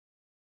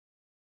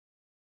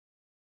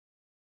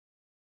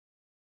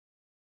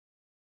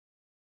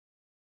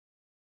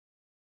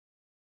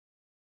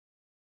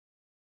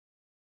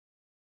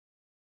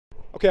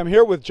Okay, I'm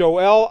here with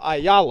Joel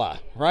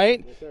Ayala,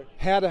 right? Yes, sir.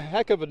 Had a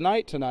heck of a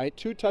night tonight.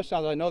 2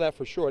 touchdowns, I know that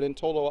for sure. Didn't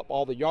total up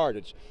all the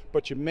yardage,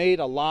 but you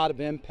made a lot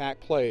of impact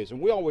plays. And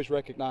we always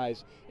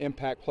recognize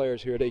impact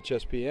players here at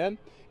Hspn.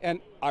 And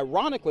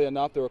ironically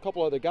enough, there were a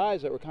couple other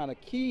guys that were kind of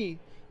key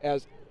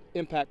as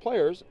impact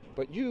players,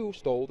 but you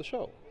stole the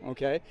show,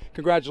 okay?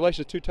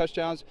 Congratulations, 2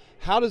 touchdowns.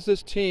 How does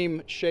this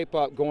team shape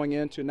up going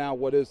into now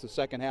what is the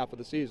second half of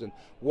the season?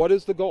 What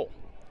is the goal?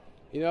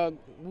 You know,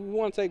 we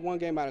want to take one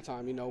game at a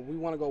time. You know, we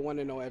want to go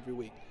 1-0 every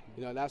week.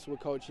 You know, that's what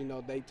Coach,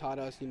 they taught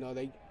us. You know,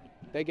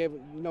 they gave,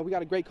 we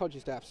got a great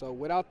coaching staff. So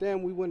without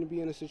them, we wouldn't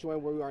be in the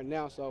situation where we are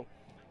now. So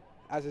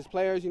as his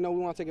players, we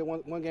want to take it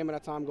one game at a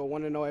time, go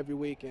 1-0 every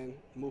week and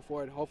move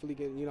forward. Hopefully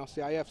get,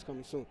 CIF's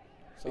coming soon.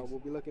 So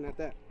we'll be looking at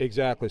that.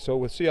 Exactly. So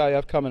with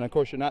CIF coming, of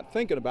course, you're not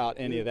thinking about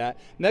any of that.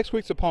 Next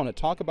week's opponent,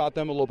 talk about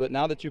them a little bit.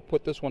 Now that you've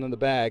put this one in the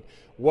bag,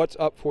 what's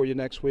up for you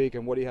next week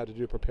and what do you have to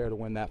do to prepare to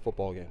win that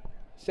football game?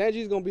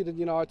 Sanji's going to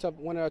be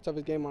one of our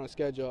toughest games on the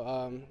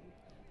schedule.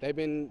 They've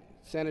been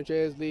San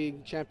Andreas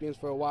League champions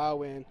for a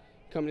while, and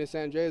coming to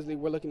San Andreas League,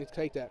 we're looking to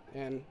take that,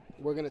 and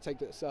we're going to take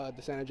the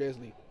San Andreas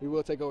League. We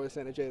will take over the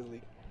San Andreas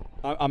League.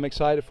 I'm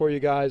excited for you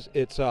guys.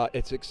 It's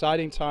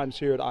exciting times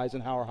here at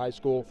Eisenhower High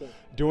School,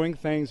 doing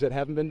things that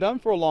haven't been done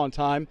for a long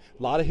time.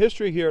 A lot of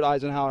history here at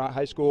Eisenhower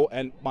High School,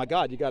 and my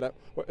God, you got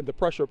the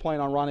pressure of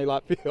playing on Ronnie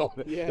Lott Field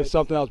is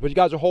something else. But you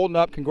guys are holding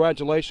up.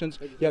 Congratulations.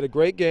 You had a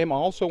great game. I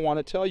also want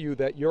to tell you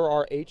that you're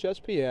our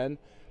Hspn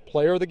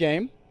Player of the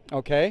Game,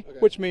 okay?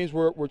 Which means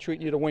we're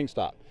treating you to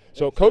Wingstop.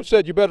 So Coach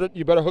said you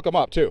better hook them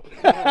up too.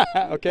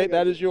 Okay,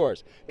 that is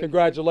yours.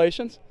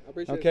 Congratulations.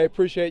 Okay,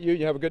 appreciate you.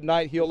 You have a good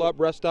night. Heal up,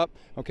 rest up.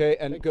 Okay,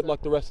 and good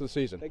luck the rest of the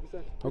season. Thank you,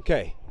 sir.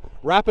 Okay,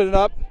 wrapping it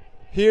up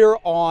here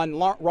on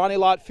Ronnie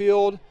Lott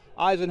Field.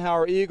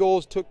 Eisenhower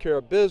Eagles took care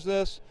of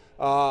business,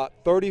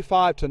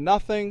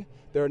 35-0.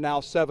 They're now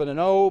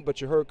 7-0. But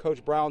you heard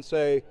Coach Brown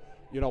say,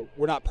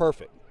 we're not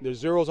perfect. There's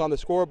zeros on the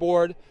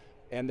scoreboard.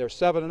 And they're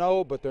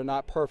 7-0, but they're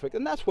not perfect.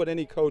 And that's what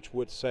any coach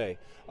would say.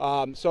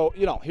 So,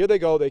 here they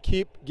go. They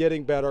keep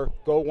getting better.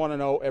 Go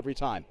 1-0 every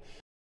time.